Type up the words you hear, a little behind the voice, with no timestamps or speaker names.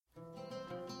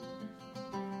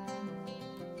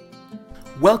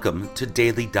Welcome to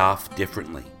Daily Daf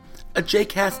Differently, a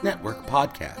JCast Network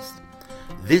podcast.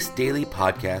 This daily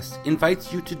podcast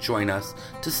invites you to join us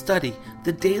to study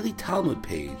the daily Talmud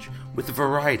page with a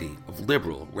variety of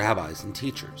liberal rabbis and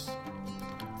teachers.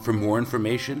 For more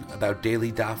information about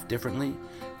Daily Daf Differently,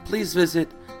 please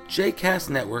visit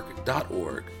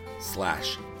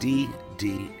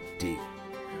jcastnetwork.org/DDD.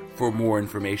 For more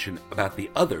information about the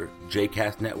other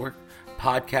JCast Network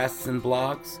podcasts and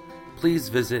blogs, please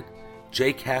visit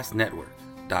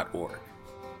jcastnetwork.org.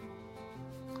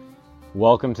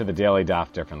 Welcome to the Daily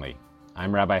Daf Differently.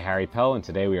 I'm Rabbi Harry Pell, and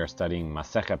today we are studying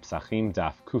Masechet Psachim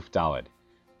Daf Kuf Daled.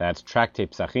 That's Tractate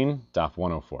Psachim Daf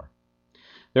 104.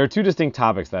 There are two distinct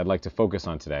topics that I'd like to focus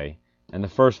on today, and the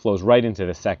first flows right into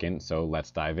the second, so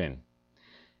let's dive in.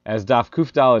 As Daf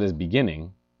Kuf Daled is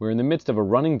beginning, we're in the midst of a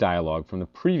running dialogue from the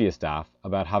previous Daf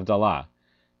about Havdalah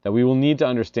that we will need to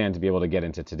understand to be able to get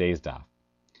into today's Daf.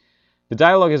 The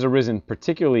dialogue has arisen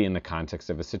particularly in the context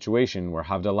of a situation where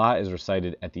Havdalah is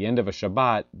recited at the end of a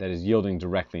Shabbat that is yielding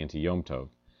directly into Yom Tov.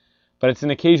 But it's an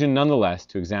occasion nonetheless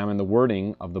to examine the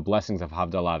wording of the blessings of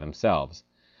Havdalah themselves,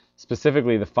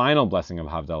 specifically the final blessing of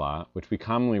Havdalah, which we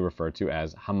commonly refer to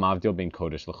as Hamavdil ben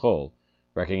Kodesh L'chol,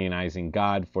 recognizing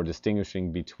God for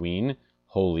distinguishing between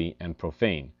holy and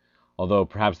profane, although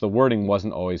perhaps the wording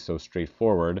wasn't always so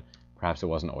straightforward, perhaps it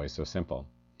wasn't always so simple.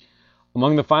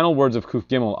 Among the final words of Kuf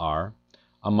Gimel are,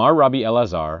 Amar Rabbi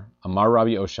Elazar, Amar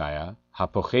Rabbi Oshaya,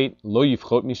 Hapochet lo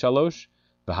yifchot mishalosh,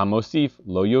 v'hamosif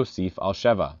lo yosif al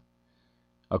sheva.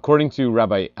 According to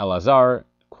Rabbi Elazar,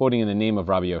 quoting in the name of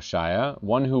Rabbi Oshaya,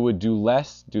 one who would do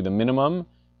the minimum,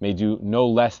 may do no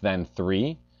less than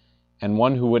 3, and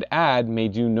one who would add may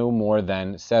do no more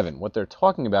than 7. What they're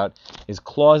talking about is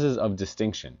clauses of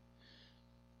distinction.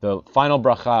 The final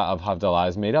bracha of Havdalah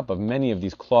is made up of many of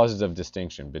these clauses of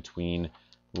distinction between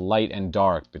light and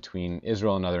dark, between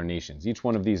Israel and other nations. Each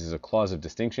one of these is a clause of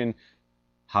distinction.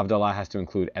 Havdalah has to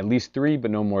include at least 3,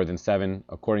 but no more than 7,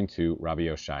 according to Rabbi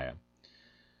Oshaya.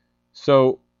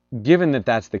 So, given that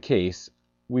that's the case,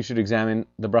 we should examine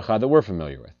the bracha that we're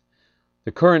familiar with.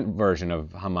 The current version of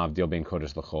Hamavdil ben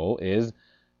Kodesh L'chol is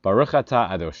Baruch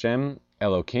Atah Adoshem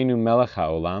Elokeinu Melech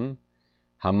HaOlam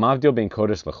Hamavdil ben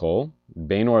Kodesh L'chol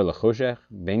Ben Or L'choshech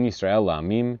Ben Yisrael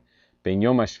La'amim Ben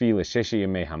Yom HaShvi L'Sheshi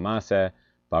Yemei HaMaseh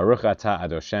Baruch Atah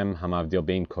Adoshem Hamavdil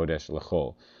ben Kodesh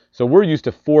L'chol. So we're used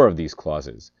to 4 of these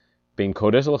clauses. Ben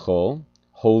Kodesh L'chol,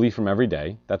 holy from every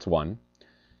day, that's 1.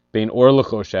 Ben Or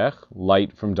L'choshech,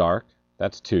 light from dark,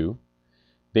 that's 2.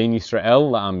 Ben Yisrael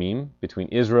La'amim, between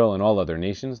Israel and all other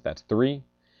nations, that's 3.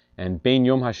 And Ben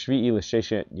Yom HaShvi'i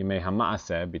L'Sheshet Yemei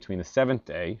HaMa'aseh, between the 7th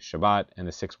day, Shabbat, and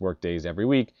the 6 work days every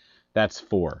week, that's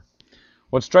 4.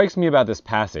 What strikes me about this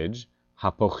passage,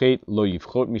 Hapochet lo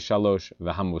yifchot mishalosh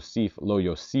v'hamosif lo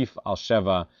yosif al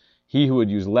sheva, he who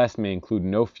would use less may include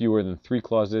no fewer than 3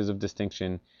 clauses of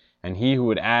distinction, and he who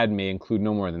would add may include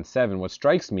no more than 7. What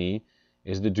strikes me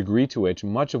is the degree to which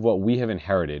much of what we have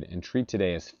inherited and treat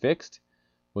today as fixed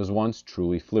was once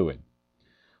truly fluid.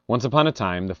 Once upon a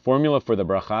time, the formula for the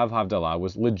bracha of Havdalah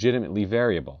was legitimately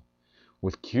variable,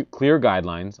 with clear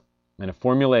guidelines and a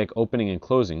formulaic opening and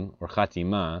closing, or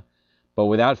chatima, but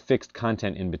without fixed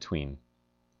content in between.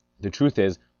 The truth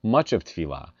is, much of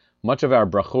tefillah, much of our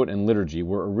brachot and liturgy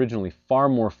were originally far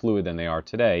more fluid than they are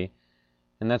today,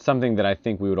 and that's something that I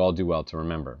think we would all do well to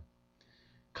remember.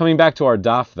 Coming back to our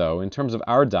daf, though, in terms of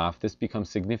our daf, this becomes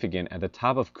significant at the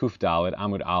top of Kuf Daled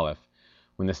Amud Aleph,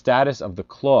 when the status of the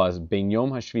clause Ben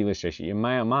Yom HaShvi L'Sheshi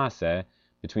Yemei HaMaseh,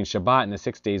 between Shabbat and the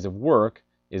 6 days of work,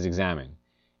 is examined.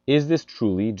 Is this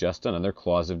truly just another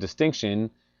clause of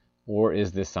distinction, or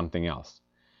is this something else?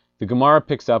 The Gemara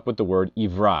picks up with the word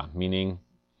ivra, meaning,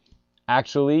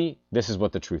 actually, this is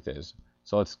what the truth is.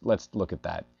 So let's look at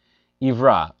that.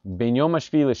 Ivra, Ben Yom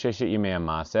HaShvi L'Sheshet Yemei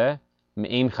HaMaseh,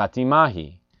 Me'ein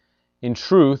Chatimahi. In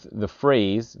truth, the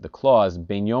phrase, the clause,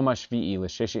 Ben Yom HaShvi'i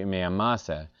L'Sheshet Yemei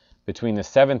HaMaseh, between the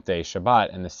 7th day, Shabbat,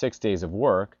 and the 6 days of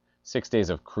work, 6 days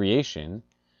of creation,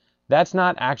 that's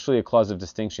not actually a clause of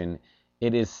distinction.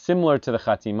 It is similar to the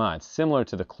Chatimah. It's similar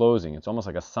to the closing. It's almost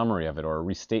like a summary of it or a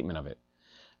restatement of it.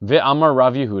 Ve'amar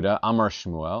Rav Yehuda, Amar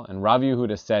Shmuel, and Rav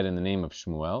Yehuda said in the name of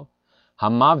Shmuel,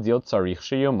 Hamavdil tzarich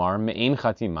sheyomar me'ein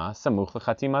chatima samuch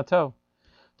l'chatimato.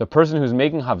 The person who's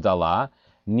making Havdalah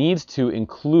needs to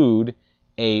include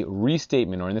a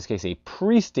restatement, or in this case, a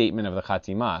pre-statement of the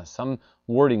Chatimah, some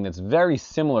wording that's very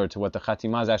similar to what the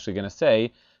Chatimah is actually going to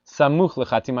say, samuch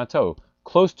l'chatimato,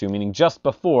 close to, meaning just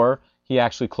before he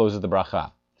actually closes the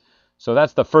bracha. So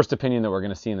that's the first opinion that we're going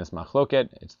to see in this machloket.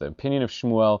 It's the opinion of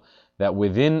Shmuel that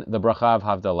within the bracha of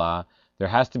Havdalah, there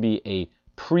has to be a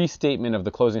pre-statement of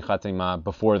the closing Chatimah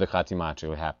before the Chatimah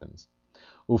actually happens.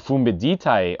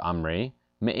 Ufumbeditai amre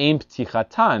me'em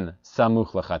ptichatan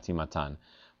samuch lechatimatan.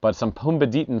 But some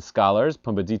Pumbeditan scholars,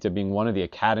 Pumbedita being one of the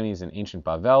academies in ancient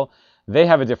Bavel, they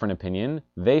have a different opinion.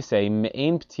 They say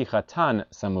me'em ptichatan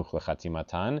samuch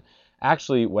lechatimatan.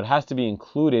 Actually, what has to be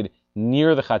included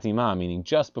near the chatimah, meaning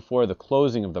just before the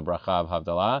closing of the bracha of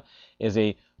Havdalah, is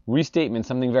a restatement,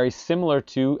 something very similar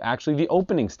to actually the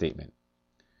opening statement.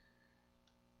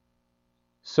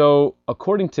 So,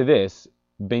 according to this,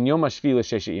 Ben Yom HaShvi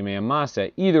l'Sheshet Yimei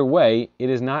HaMaseh, either way, it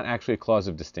is not actually a clause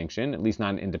of distinction, at least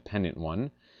not an independent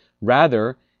one.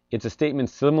 Rather, it's a statement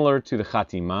similar to the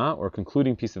Chatimah, or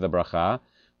concluding piece of the bracha,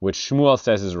 which Shmuel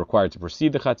says is required to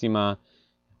precede the Chatimah,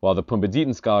 while the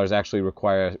Pumbeditan scholars actually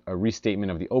require a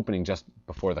restatement of the opening just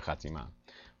before the Chatimah.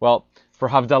 Well, for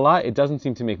Havdalah, it doesn't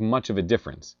seem to make much of a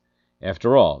difference.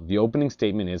 After all, the opening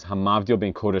statement is Hamavdil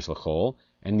ben Kodesh l'chol,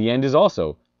 and the end is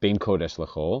also ben Kodesh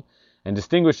l'chol, and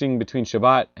distinguishing between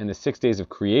Shabbat and the 6 days of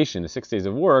creation, the 6 days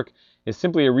of work, is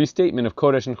simply a restatement of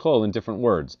Kodesh and Chol in different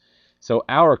words. So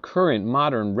our current,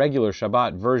 modern, regular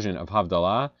Shabbat version of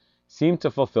Havdalah seemed to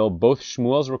fulfill both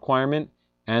Shmuel's requirement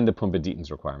and the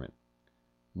Pumbeditan's requirement.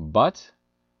 But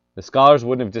the scholars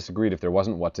wouldn't have disagreed if there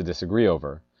wasn't what to disagree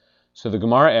over. So the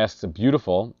Gemara asks a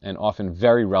beautiful and often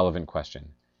very relevant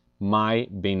question. Mai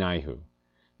benaihu.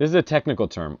 This is a technical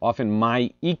term, often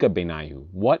mai ika benaihu.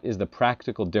 What is the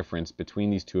practical difference between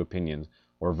these two opinions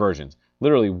or versions?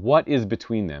 Literally, what is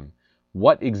between them?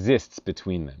 What exists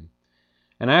between them?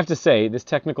 And I have to say, this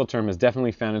technical term has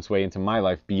definitely found its way into my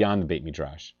life beyond the Beit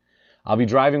Midrash. I'll be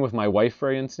driving with my wife,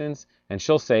 for instance, and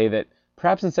she'll say that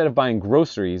perhaps instead of buying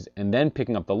groceries and then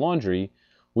picking up the laundry,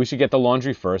 we should get the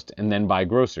laundry first and then buy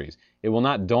groceries. It will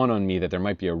not dawn on me that there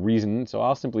might be a reason, so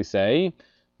I'll simply say,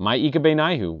 Mai ika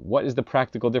benaihu. What is the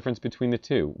practical difference between the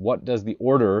two? What does the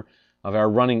order of our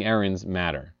running errands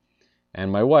matter?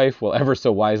 And my wife will ever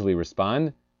so wisely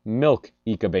respond, Milk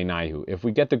ika benaihu. If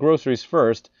we get the groceries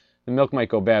first, the milk might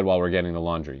go bad while we're getting the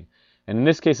laundry. And in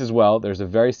this case as well, there's a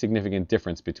very significant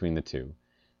difference between the two.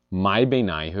 Mai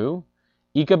benaihu,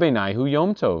 ika benaihu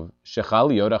yom tov, shechal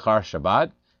liot achar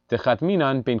Shabbat,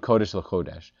 techatminan ben kodesh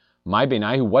l'chodesh. Mai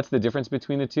benaihu, what's the difference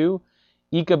between the two?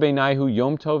 Ika benaihu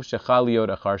yom tov shechal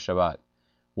liot achar Shabbat.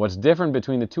 What's different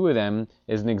between the two of them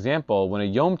is an example when a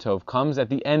yom tov comes at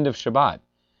the end of Shabbat.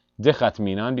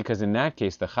 Dechatminan, because in that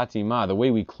case the chatimah, the way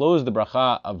we close the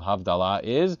bracha of Havdalah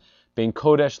is ben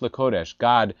kodesh l'kodesh,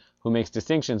 God who makes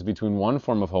distinctions between one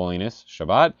form of holiness,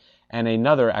 Shabbat, and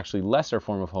another actually lesser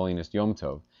form of holiness, Yom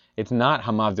Tov. It's not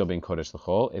Hamavdil ben kodesh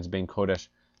l'chol, it's ben kodesh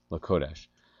l'kodesh.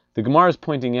 The Gemara is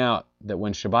pointing out that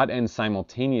when Shabbat ends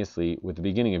simultaneously with the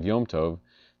beginning of Yom Tov,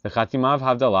 the Chatimah of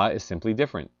Havdalah is simply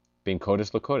different, ben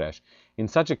kodesh l'kodesh. In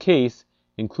such a case,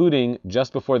 including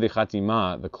just before the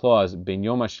Chatimah, the clause ben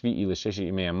Yom HaShvi'i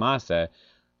l'Sheshet Yimei HaMaseh,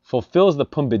 fulfills the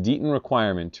Pumbeditan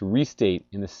requirement to restate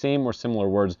in the same or similar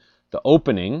words the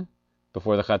opening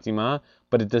before the Chatimah,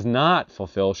 but it does not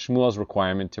fulfill Shmuel's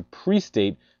requirement to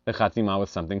pre-state the Chatimah with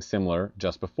something similar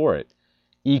just before it.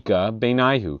 Ika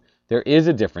benaihu. There is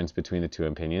a difference between the two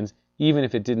opinions, even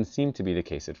if it didn't seem to be the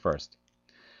case at first.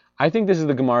 I think this is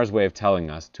the Gemara's way of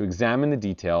telling us to examine the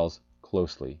details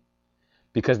closely,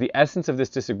 because the essence of this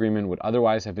disagreement would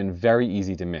otherwise have been very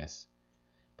easy to miss.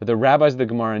 But the rabbis of the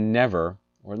Gemara never,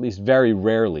 or at least very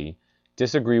rarely,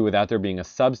 disagree without there being a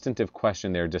substantive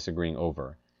question they're disagreeing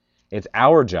over. It's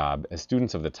our job, as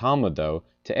students of the Talmud, though,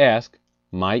 to ask,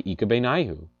 Mai ika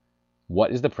benaihu?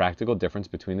 What is the practical difference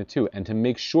between the two? And to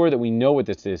make sure that we know what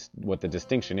the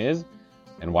distinction is,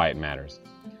 and why it matters.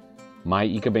 Mai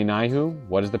ika benaihu?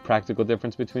 What is the practical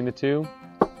difference between the two?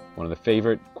 One of the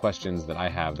favorite questions that I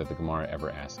have that the Gemara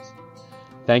ever asks.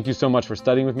 Thank you so much for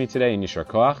studying with me today in Yishar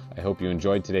Koach. I hope you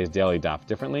enjoyed today's daily daf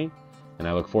differently, and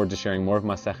I look forward to sharing more of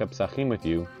Masechet Psachim with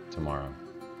you tomorrow.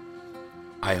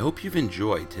 I hope you've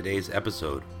enjoyed today's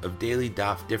episode of Daily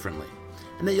Daf Differently,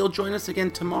 and that you'll join us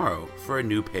again tomorrow for a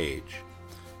new page.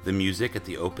 The music at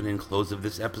the open and close of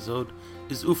this episode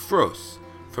is Ufros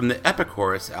from the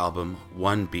Epichorus album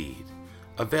One Bead,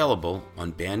 available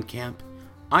on Bandcamp,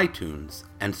 iTunes,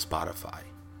 and Spotify.